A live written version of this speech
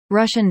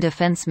Russian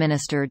defense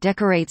minister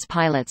decorates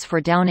pilots for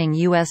downing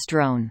U.S.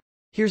 drone.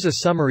 Here's a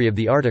summary of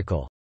the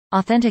article.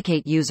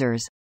 Authenticate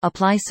users,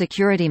 apply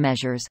security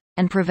measures,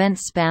 and prevent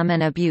spam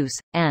and abuse,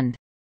 and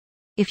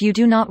if you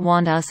do not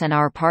want us and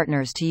our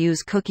partners to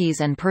use cookies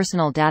and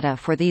personal data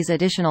for these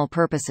additional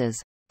purposes,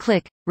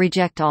 click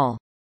Reject All.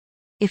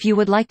 If you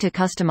would like to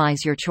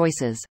customize your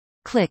choices,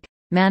 click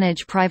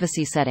Manage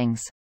Privacy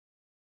Settings.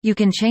 You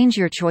can change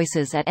your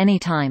choices at any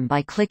time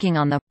by clicking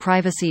on the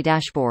Privacy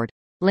Dashboard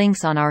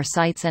links on our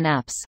sites and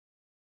apps.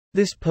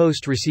 This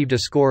post received a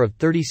score of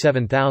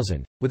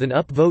 37,000, with an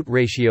upvote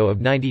ratio of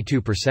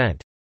 92%.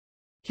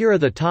 Here are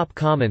the top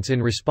comments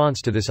in response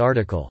to this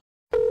article.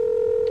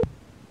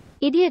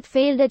 Idiot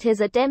failed at his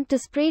attempt to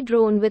spray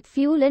drone with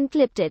fuel and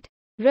clipped it.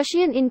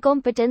 Russian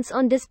incompetence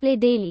on display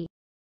daily.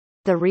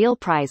 The real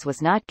prize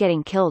was not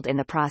getting killed in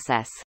the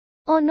process.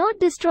 Or not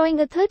destroying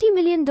a $30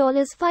 million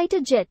fighter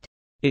jet.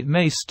 It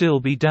may still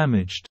be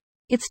damaged.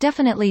 It's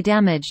definitely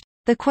damaged.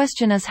 The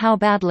question is how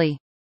badly.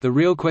 The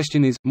real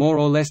question is, more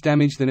or less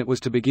damage than it was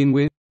to begin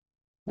with?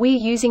 We're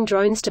using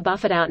drones to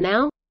buff it out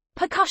now?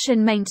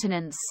 Percussion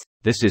maintenance.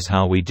 This is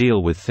how we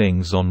deal with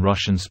things on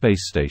Russian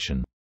space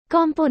station.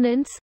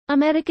 Components,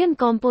 American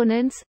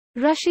components,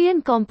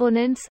 Russian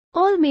components,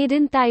 all made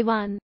in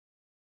Taiwan.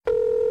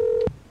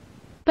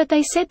 But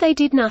they said they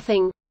did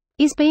nothing.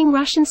 Is being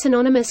Russian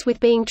synonymous with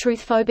being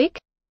truth-phobic?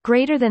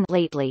 Greater than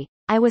lately,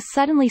 I was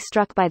suddenly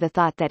struck by the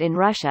thought that in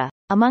Russia,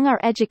 among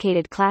our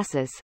educated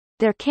classes,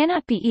 there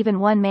cannot be even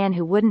one man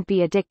who wouldn't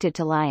be addicted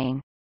to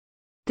lying.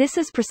 This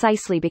is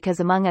precisely because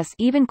among us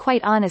even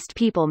quite honest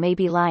people may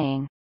be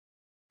lying.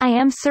 I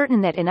am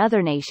certain that in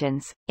other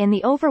nations, in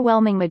the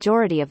overwhelming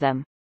majority of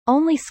them,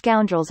 only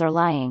scoundrels are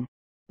lying.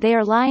 They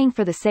are lying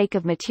for the sake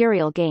of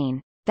material gain,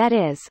 that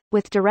is,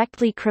 with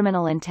directly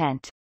criminal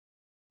intent.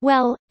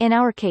 Well, in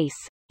our case,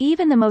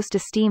 even the most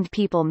esteemed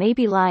people may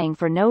be lying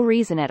for no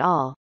reason at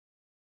all.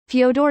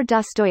 Fyodor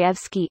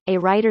Dostoevsky, A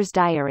Writer's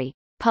Diary,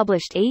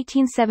 published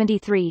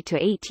 1873 to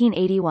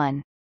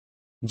 1881.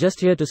 Just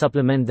here to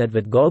supplement that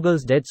with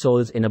Gogol's Dead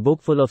Souls in a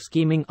book full of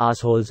scheming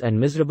assholes and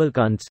miserable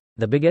cunts,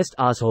 the biggest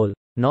asshole,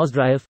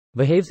 Nozdriev,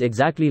 behaves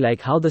exactly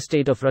like how the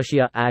state of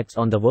Russia acts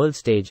on the world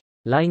stage,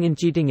 lying and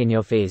cheating in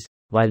your face,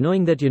 while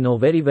knowing that you know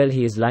very well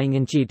he is lying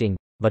and cheating,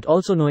 but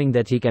also knowing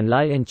that he can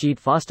lie and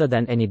cheat faster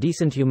than any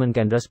decent human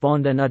can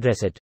respond and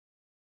address it.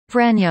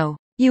 Franyo,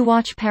 you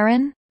watch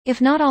Perrin? If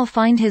not, I'll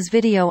find his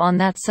video on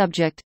that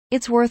subject.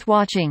 It's worth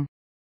watching.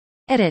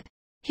 Edit.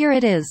 Here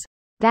it is.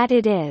 That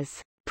it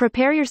is.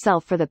 Prepare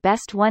yourself for the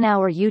best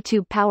 1-hour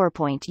YouTube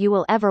PowerPoint you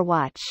will ever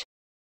watch.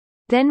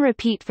 Then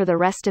repeat for the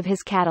rest of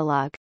his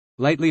catalog.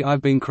 Lately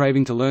I've been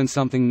craving to learn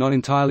something not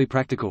entirely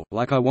practical,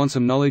 like I want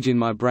some knowledge in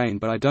my brain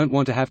but I don't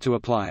want to have to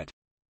apply it.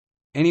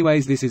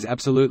 Anyways, this is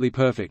absolutely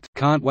perfect.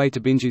 Can't wait to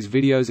binge his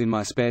videos in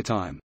my spare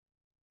time.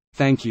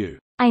 Thank you.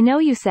 I know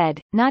you said,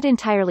 not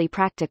entirely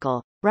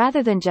practical,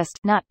 rather than just,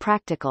 not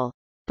practical.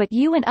 But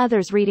you and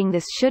others reading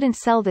this shouldn't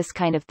sell this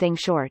kind of thing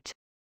short.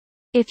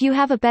 If you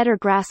have a better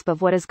grasp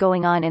of what is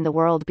going on in the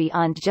world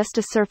beyond just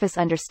a surface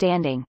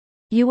understanding,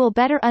 you will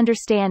better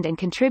understand and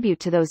contribute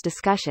to those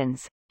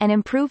discussions, and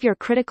improve your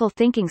critical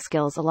thinking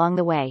skills along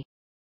the way.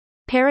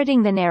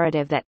 Parroting the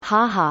narrative that,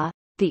 haha,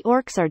 the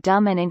orcs are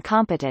dumb and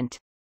incompetent,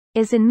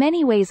 is in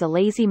many ways a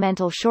lazy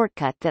mental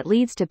shortcut that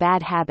leads to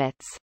bad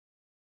habits.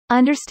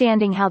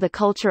 Understanding how the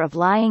culture of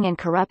lying and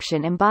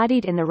corruption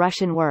embodied in the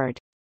Russian word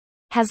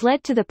has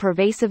led to the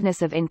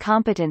pervasiveness of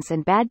incompetence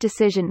and bad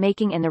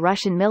decision-making in the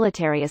Russian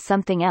military is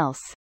something else,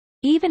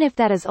 even if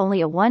that is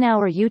only a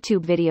 1-hour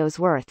YouTube video's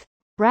worth,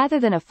 rather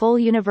than a full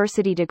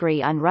university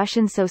degree on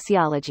Russian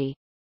sociology.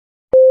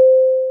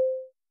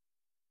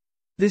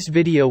 This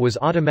video was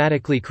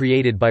automatically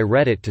created by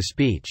Reddit to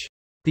speech.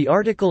 The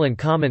article and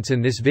comments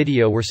in this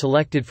video were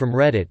selected from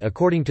Reddit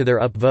according to their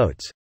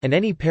upvotes, and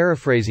any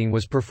paraphrasing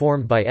was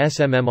performed by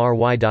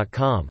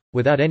smmry.com,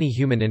 without any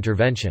human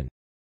intervention.